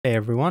Hey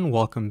everyone,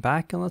 welcome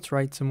back, and let's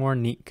write some more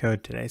neat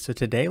code today. So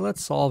today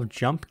let's solve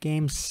jump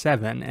game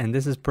 7, and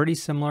this is pretty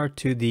similar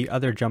to the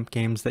other jump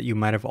games that you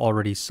might have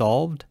already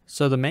solved.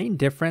 So the main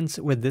difference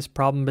with this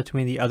problem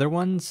between the other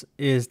ones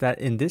is that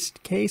in this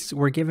case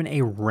we're given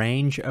a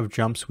range of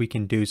jumps we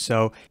can do.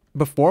 So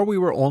before we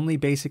were only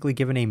basically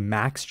given a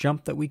max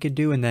jump that we could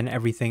do, and then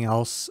everything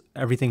else,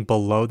 everything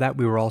below that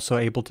we were also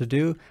able to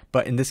do.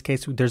 But in this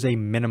case, there's a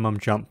minimum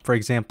jump. For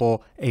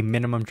example, a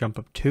minimum jump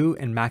of 2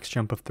 and max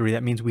jump of 3.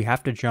 That means we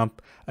have to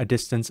jump a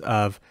distance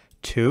of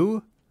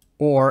 2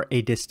 or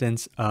a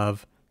distance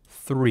of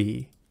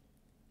 3.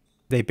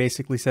 They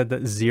basically said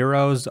that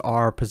zeros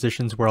are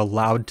positions we're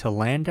allowed to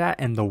land at,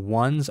 and the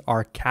ones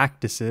are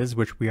cactuses,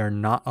 which we are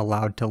not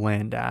allowed to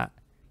land at.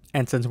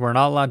 And since we're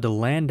not allowed to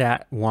land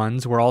at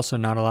ones, we're also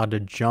not allowed to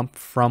jump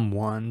from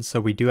ones. So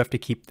we do have to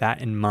keep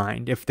that in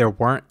mind. If there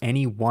weren't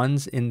any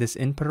ones in this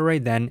input array,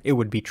 then it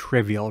would be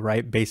trivial,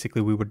 right?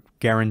 Basically, we would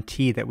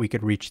guarantee that we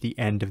could reach the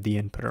end of the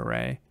input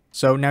array.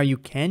 So now you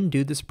can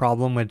do this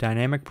problem with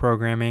dynamic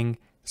programming,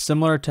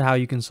 similar to how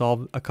you can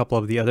solve a couple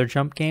of the other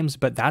jump games,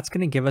 but that's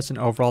going to give us an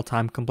overall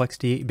time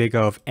complexity big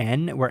O of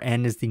n, where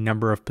n is the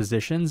number of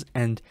positions,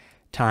 and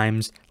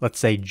times, let's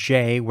say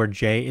j, where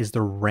j is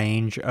the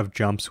range of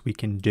jumps we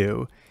can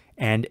do.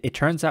 And it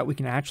turns out we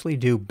can actually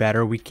do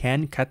better. We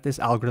can cut this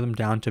algorithm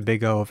down to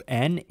big O of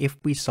n if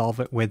we solve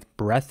it with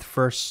breadth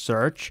first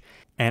search.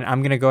 And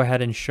I'm going to go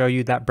ahead and show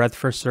you that breadth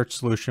first search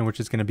solution, which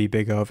is going to be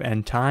big O of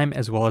n time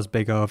as well as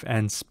big O of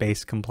n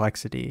space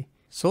complexity.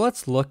 So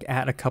let's look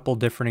at a couple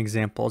different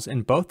examples.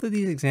 In both of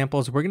these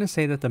examples, we're going to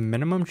say that the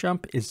minimum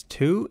jump is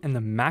 2 and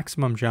the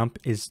maximum jump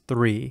is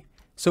 3.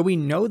 So we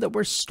know that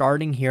we're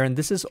starting here, and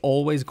this is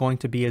always going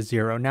to be a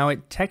 0. Now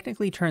it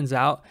technically turns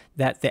out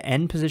that the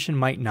end position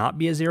might not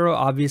be a 0.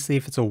 Obviously,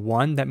 if it's a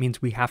 1, that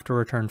means we have to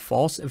return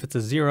false. If it's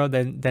a 0,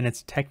 then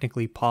it's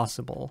technically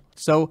possible.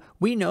 So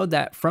we know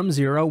that from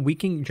 0, we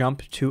can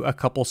jump to a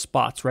couple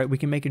spots, right? We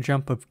can make a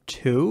jump of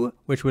 2,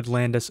 which would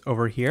land us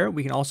over here.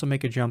 We can also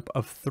make a jump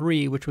of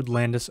 3, which would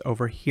land us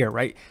over here,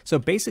 right? So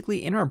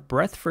basically in our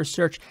breadth first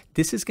search,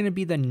 this is going to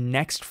be the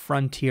next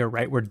frontier,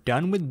 right? We're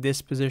done with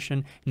this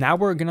position. Now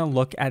we're going to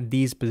look at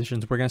these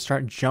positions. We're going to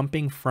start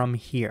jumping from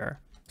here.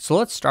 So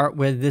let's start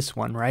with this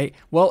one, right?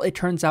 Well, it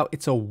turns out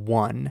it's a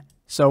 1.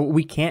 So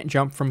we can't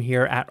jump from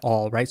here at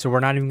all, right? So we're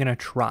not even going to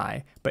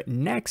try. But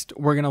next,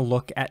 we're going to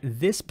look at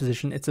this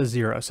position. It's a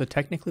 0. So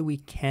technically, we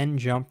can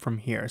jump from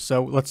here.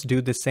 So let's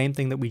do the same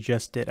thing that we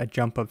just did. A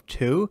jump of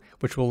 2,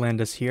 which will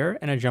land us here,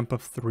 and a jump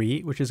of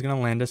 3, which is going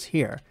to land us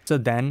here. So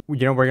then, we're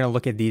going to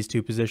look at these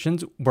two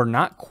positions. We're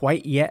not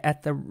quite yet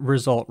at the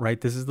result,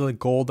 right? This is the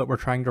goal that we're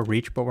trying to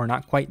reach, but we're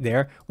not quite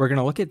there. We're going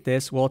to look at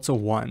this. Well, it's a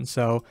 1.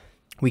 So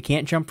we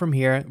can't jump from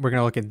here. We're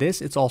going to look at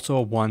this. It's also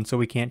a 1, so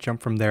we can't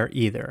jump from there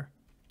either.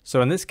 So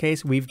in this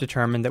case, we've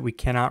determined that we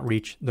cannot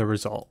reach the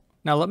result.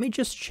 Now let me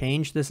just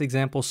change this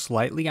example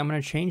slightly. I'm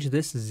going to change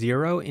this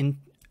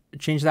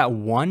change that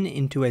 1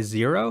 into a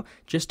 0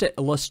 just to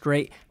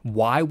illustrate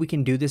why we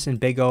can do this in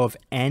big O of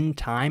n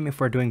time if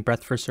we're doing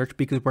breadth first search,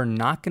 because we're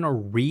not going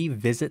to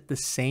revisit the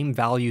same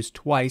values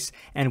twice,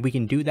 and we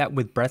can do that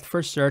with breadth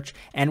first search,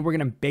 and we're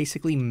going to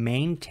basically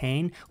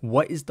maintain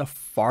what is the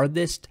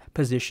farthest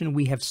position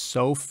we have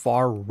so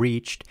far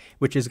reached,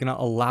 which is going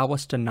to allow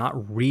us to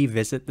not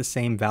revisit the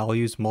same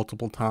values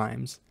multiple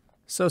times.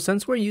 So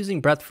since we're using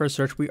breadth first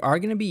search, we are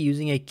going to be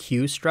using a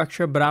queue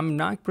structure, but I'm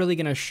not really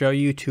going to show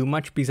you too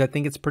much because I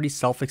think it's pretty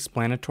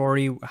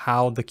self-explanatory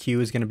how the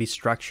queue is going to be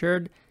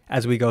structured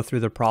as we go through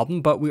the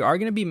problem. But we are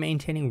going to be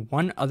maintaining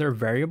one other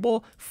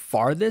variable,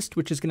 farthest,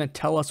 which is going to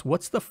tell us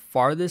what's the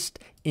farthest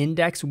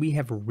index we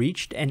have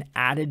reached and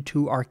added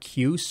to our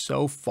queue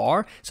so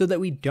far, so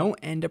that we don't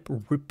end up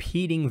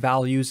repeating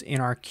values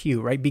in our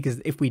queue, right? Because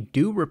if we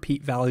do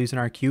repeat values in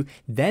our queue,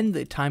 then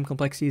the time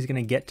complexity is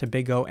going to get to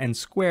big O n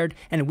squared,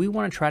 and we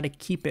want to try to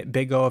keep it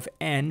big O of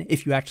n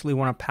if you actually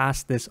want to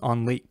pass this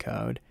on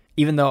Leetcode.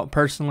 Even though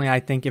personally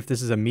I think if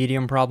this is a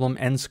medium problem,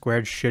 n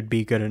squared should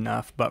be good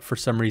enough, but for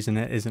some reason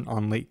it isn't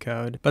on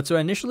Leetcode. But so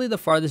initially the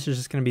farthest is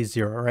just going to be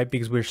 0, right?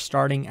 Because we're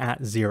starting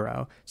at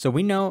 0. So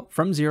we know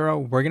from 0,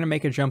 we're going to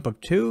make a jump of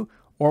 2,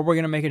 or we're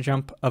going to make a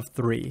jump of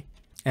 3.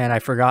 And I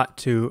forgot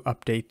to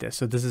update this.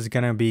 So this is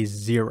going to be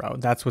 0.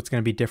 That's what's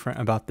going to be different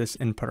about this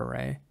input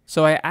array.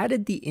 So I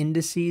added the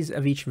indices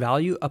of each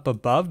value up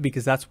above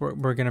because that's what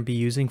we're going to be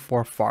using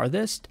for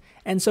farthest.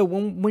 And so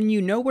when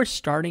you know we're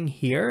starting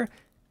here,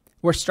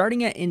 we're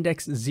starting at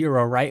index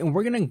 0, right? And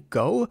we're going to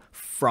go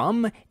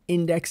from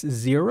index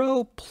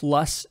 0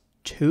 plus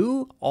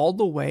 2 all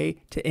the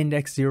way to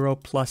index 0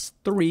 plus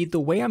 3.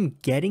 The way I'm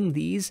getting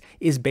these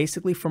is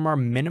basically from our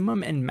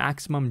minimum and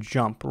maximum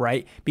jump,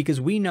 right? Because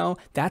we know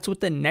that's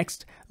what the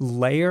next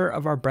layer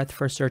of our breadth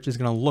first search is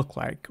going to look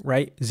like,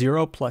 right?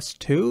 0 plus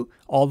 2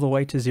 all the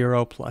way to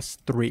 0 plus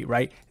 3,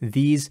 right?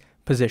 These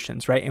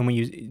positions, right? And when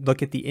you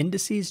look at the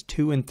indices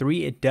 2 and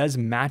 3, it does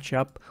match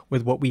up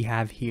with what we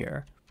have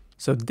here.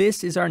 So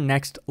this is our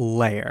next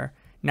layer.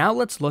 Now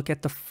let's look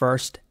at the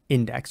first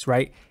index,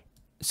 right?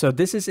 So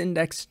this is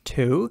index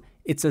 2,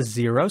 it's a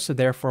 0, so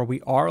therefore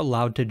we are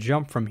allowed to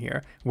jump from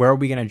here. Where are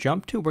we going to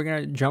jump to? We're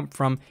going to jump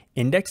from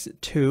index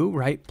 2,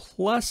 right,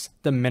 plus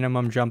the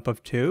minimum jump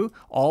of 2,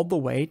 all the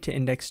way to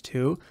index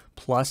 2,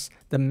 plus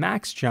the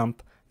max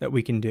jump that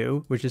we can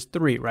do, which is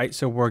 3, right?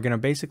 So we're going to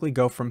basically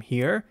go from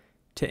here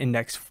to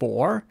index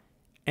 4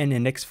 and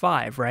index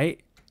 5,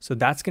 right? So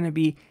that's going to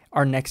be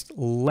our next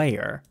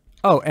layer.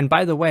 Oh, and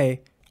by the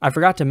way, I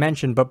forgot to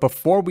mention, but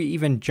before we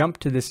even jump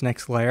to this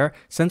next layer,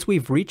 since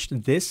we've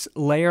reached this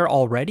layer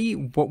already,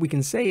 what we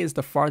can say is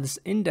the farthest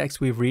index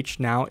we've reached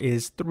now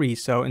is 3.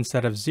 So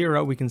instead of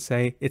 0, we can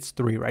say it's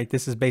 3, right?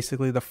 This is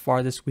basically the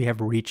farthest we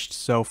have reached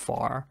so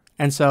far.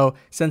 And so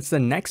since the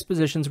next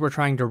positions we're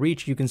trying to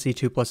reach, you can see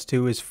 2 plus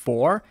 2 is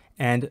 4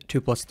 and 2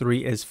 plus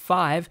 3 is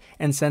 5.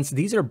 And since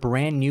these are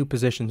brand new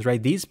positions,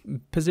 right, these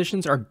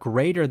positions are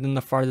greater than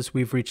the farthest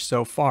we've reached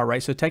so far,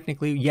 right? So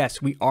technically, yes,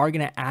 we are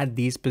going to add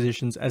these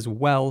positions as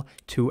well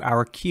to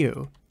our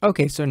queue.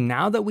 Okay, so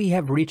now that we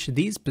have reached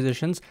these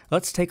positions,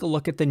 let's take a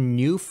look at the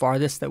new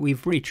farthest that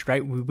we've reached,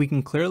 right? We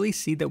can clearly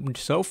see that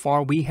so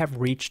far we have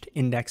reached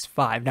index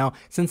 5. Now,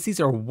 since these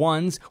are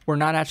 1s, we're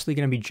not actually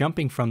going to be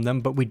jumping from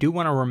them, but we do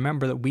want to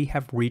remember that we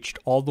have reached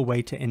all the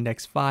way to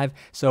index 5.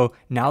 So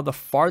now the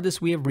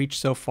farthest we have reached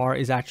so far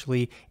is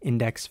actually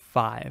index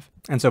 5.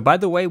 And so, by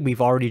the way,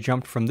 we've already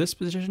jumped from this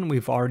position,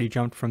 we've already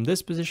jumped from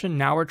this position,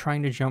 now we're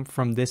trying to jump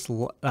from this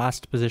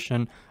last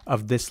position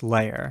of this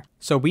layer.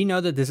 So we know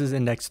that this is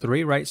index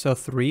 3, right? So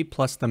 3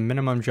 plus the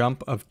minimum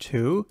jump of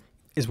 2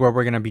 is where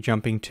we're going to be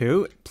jumping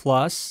to,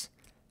 plus,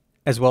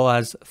 as well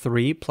as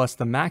 3 plus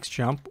the max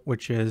jump,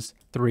 which is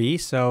 3.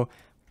 So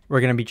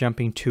we're going to be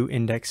jumping to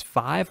index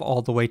 5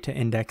 all the way to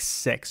index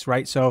 6,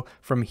 right? So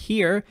from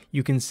here,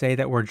 you can say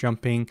that we're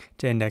jumping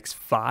to index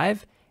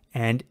 5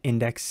 and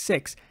index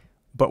 6.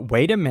 But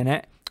wait a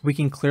minute, we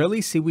can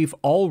clearly see we've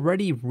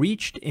already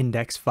reached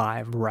index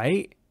 5,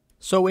 right?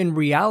 So in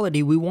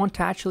reality, we want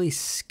to actually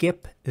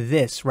skip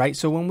this, right?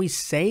 So when we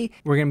say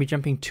we're going to be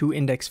jumping to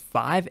index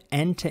 5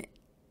 and to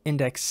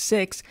index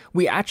 6,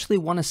 we actually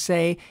want to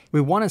say,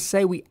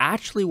 we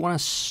actually want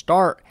to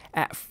start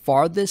at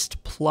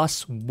farthest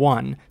plus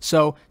 1.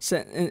 So,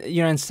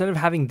 you know, instead of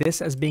having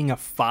this as being a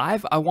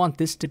 5, I want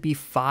this to be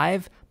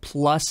 5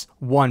 plus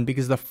 1,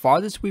 because the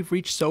farthest we've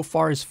reached so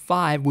far is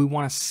 5. We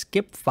want to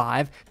skip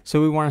 5,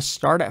 so we want to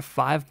start at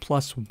 5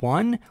 plus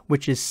 1,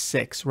 which is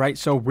 6, right?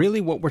 So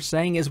really what we're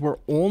saying is we're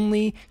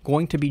only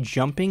going to be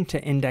jumping to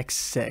index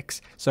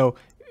 6. So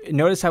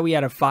notice how we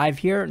had a 5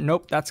 here.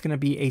 Nope, that's going to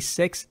be a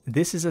 6.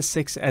 This is a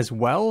 6 as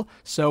well.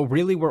 So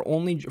really we're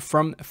only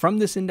from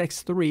this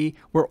index 3,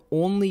 we're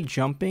only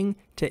jumping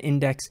to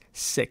index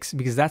 6,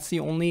 because that's the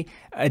only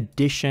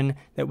addition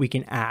that we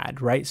can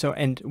add, right? So,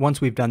 and once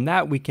we've done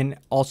that, we can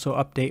also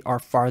update our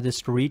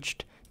farthest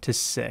reached to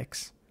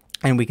 6.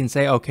 And we can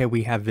say, okay,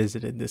 we have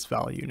visited this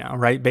value now,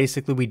 right?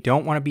 Basically, we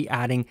don't want to be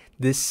adding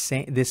this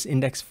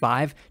index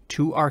 5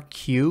 to our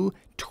queue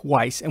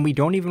twice, and we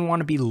don't even want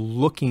to be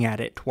looking at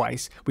it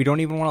twice. We don't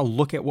even want to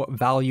look at what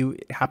value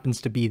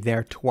happens to be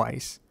there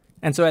twice.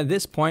 And so at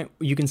this point,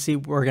 you can see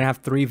we're going to have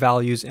 3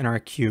 values in our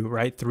queue,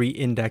 right? 3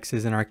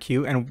 indexes in our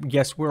queue. And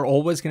yes, we're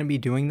always going to be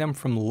doing them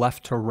from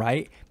left to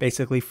right,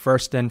 basically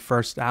first in,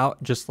 first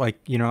out, just like,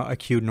 you know, a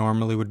queue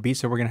normally would be.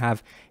 So we're going to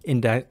have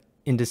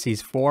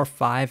indices 4,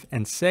 5,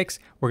 and 6.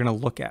 We're going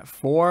to look at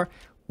 4.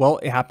 Well,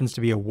 it happens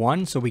to be a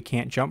 1, so we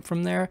can't jump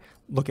from there.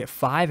 Look at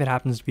 5, it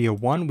happens to be a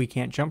 1, we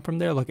can't jump from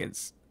there. Look at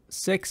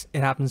 6,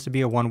 it happens to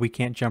be a 1, we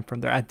can't jump from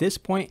there. At this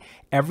point,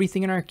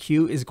 everything in our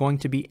queue is going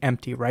to be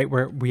empty, right?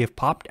 Where we have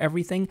popped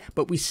everything,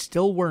 but we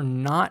still were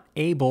not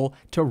able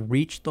to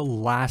reach the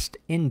last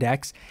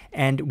index,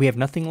 and we have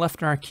nothing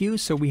left in our queue,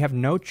 so we have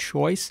no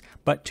choice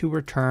but to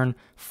return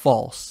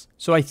false.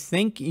 So I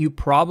think you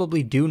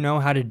probably do know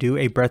how to do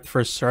a breadth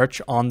first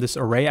search on this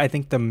array. I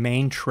think the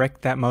main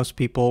trick that most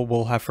people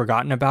will have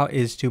forgotten about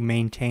is to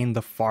maintain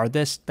the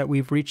farthest that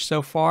we've reached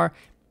so far,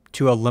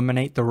 to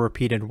eliminate the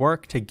repeated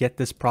work, to get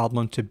this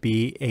problem to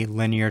be a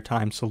linear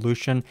time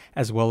solution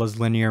as well as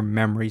linear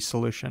memory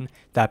solution.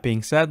 That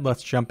being said,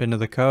 let's jump into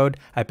the code.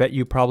 I bet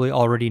you probably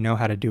already know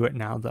how to do it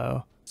now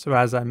though. So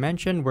as I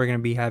mentioned, we're going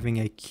to be having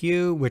a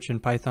queue, which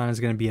in Python is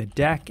going to be a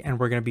dec, and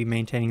we're going to be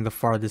maintaining the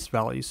farthest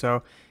value.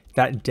 So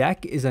that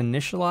dec is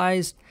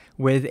initialized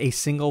with a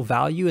single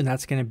value, and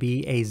that's going to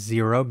be a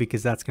 0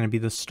 because that's going to be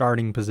the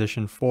starting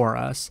position for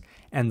us.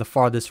 And the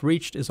farthest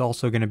reached is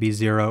also going to be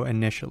 0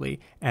 initially.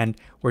 And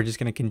we're just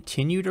going to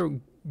continue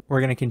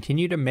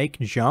to make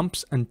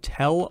jumps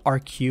until our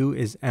queue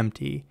is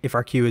empty. If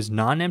our queue is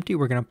non-empty,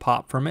 we're going to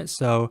pop from it.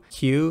 So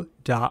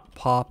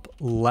queue.pop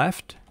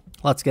left.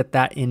 Let's get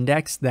that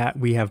index that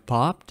we have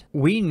popped.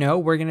 We know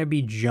we're going to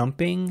be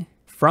jumping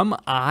from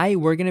I,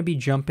 we're going to be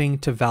jumping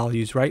to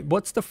values, right?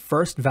 What's the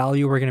first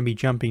value we're going to be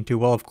jumping to?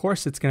 Well, of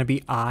course, it's going to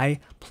be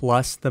I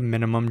plus the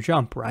minimum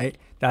jump, right?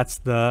 That's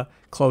the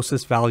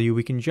closest value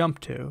we can jump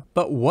to.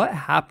 But what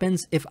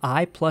happens if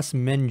I plus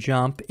min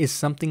jump is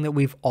something that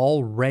we've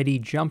already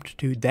jumped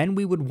to? Then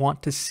we would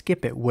want to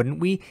skip it, wouldn't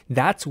we?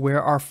 That's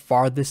where our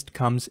farthest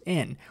comes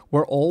in.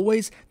 We're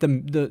always,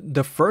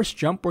 the first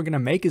jump we're going to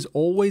make is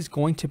always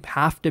going to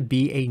have to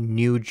be a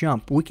new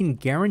jump. We can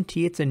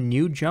guarantee it's a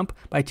new jump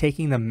by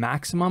taking the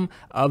maximum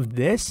of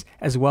this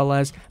as well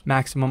as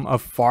maximum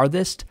of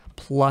farthest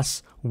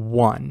plus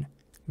 1.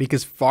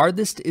 Because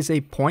farthest is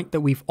a point that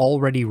we've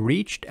already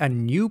reached, a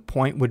new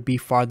point would be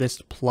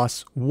farthest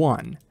plus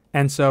 1.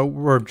 And so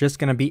we're just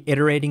going to be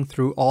iterating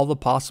through all the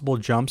possible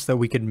jumps that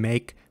we could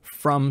make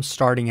from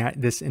starting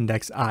at this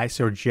index I.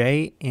 So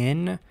j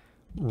in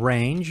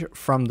range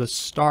from the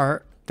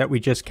start that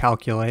we just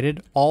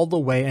calculated all the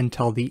way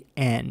until the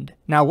end.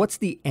 Now what's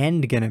the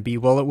end going to be?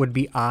 Well, it would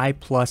be I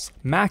plus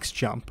max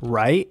jump,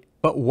 right?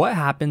 But what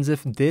happens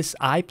if this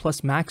I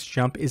plus max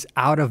jump is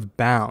out of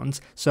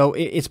bounds? So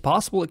it's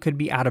possible it could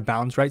be out of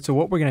bounds, right? So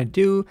what we're going to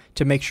do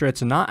to make sure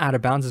it's not out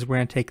of bounds is we're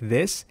going to take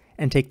this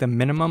and take the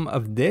minimum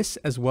of this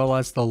as well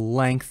as the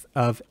length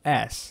of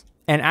s.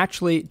 And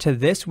actually to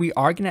this, we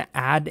are going to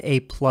add a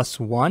plus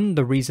 1.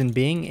 The reason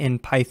being in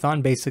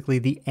Python, basically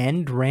the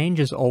end range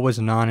is always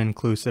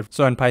non-inclusive.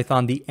 So in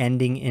Python, the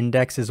ending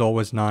index is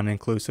always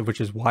non-inclusive, which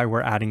is why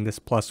we're adding this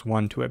plus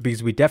 1 to it,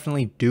 because we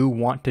definitely do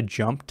want to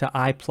jump to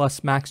I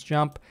plus max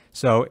jump.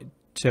 So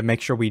to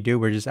make sure we do,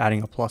 we're just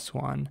adding a plus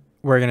 1.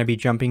 We're going to be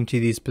jumping to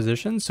these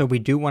positions. So we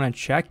do want to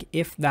check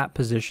if that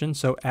position,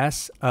 so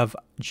s of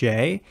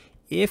j,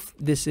 if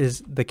this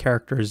is the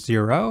character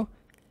 0,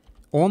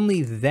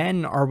 only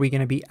then are we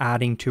going to be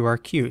adding to our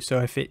queue. So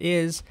if it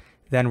is,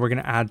 then we're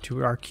going to add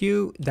to our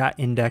queue that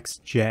index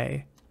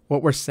j.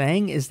 What we're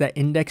saying is that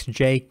index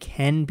j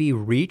can be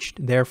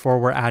reached, therefore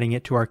we're adding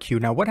it to our queue.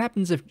 Now what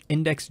happens if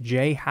index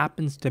j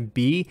happens to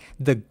be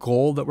the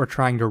goal that we're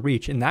trying to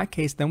reach? In that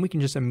case, then we can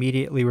just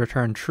immediately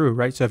return true,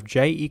 right? So if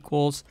j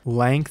equals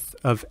length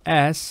of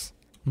s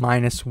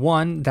minus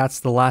 1, that's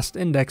the last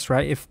index,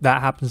 right? If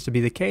that happens to be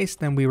the case,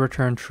 then we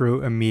return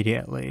true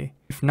immediately.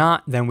 If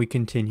not, then we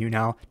continue.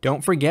 Now,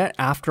 don't forget,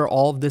 after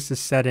all of this is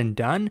said and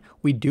done,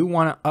 we do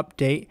want to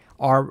update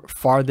our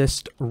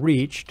farthest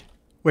reached,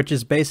 which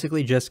is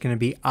basically just going to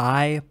be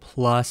I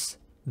plus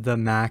the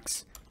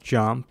max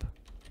jump.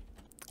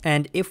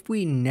 And if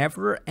we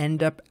never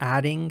end up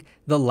adding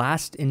the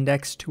last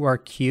index to our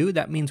queue,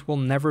 that means we'll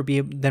never be,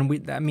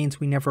 that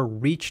means we never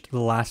reached the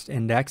last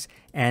index.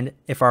 And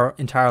if our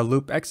entire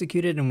loop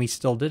executed and we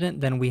still didn't,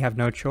 then we have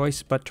no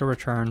choice but to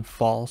return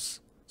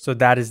false. So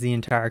that is the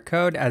entire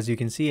code. As you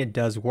can see, it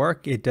does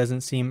work. It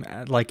doesn't seem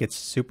like it's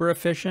super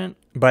efficient,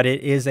 but it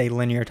is a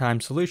linear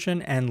time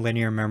solution and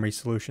linear memory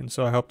solution.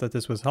 So I hope that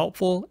this was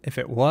helpful. If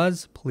it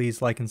was,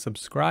 please like and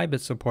subscribe.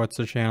 It supports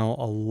the channel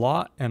a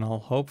lot, and I'll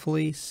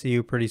hopefully see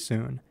you pretty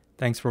soon.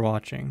 Thanks for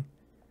watching.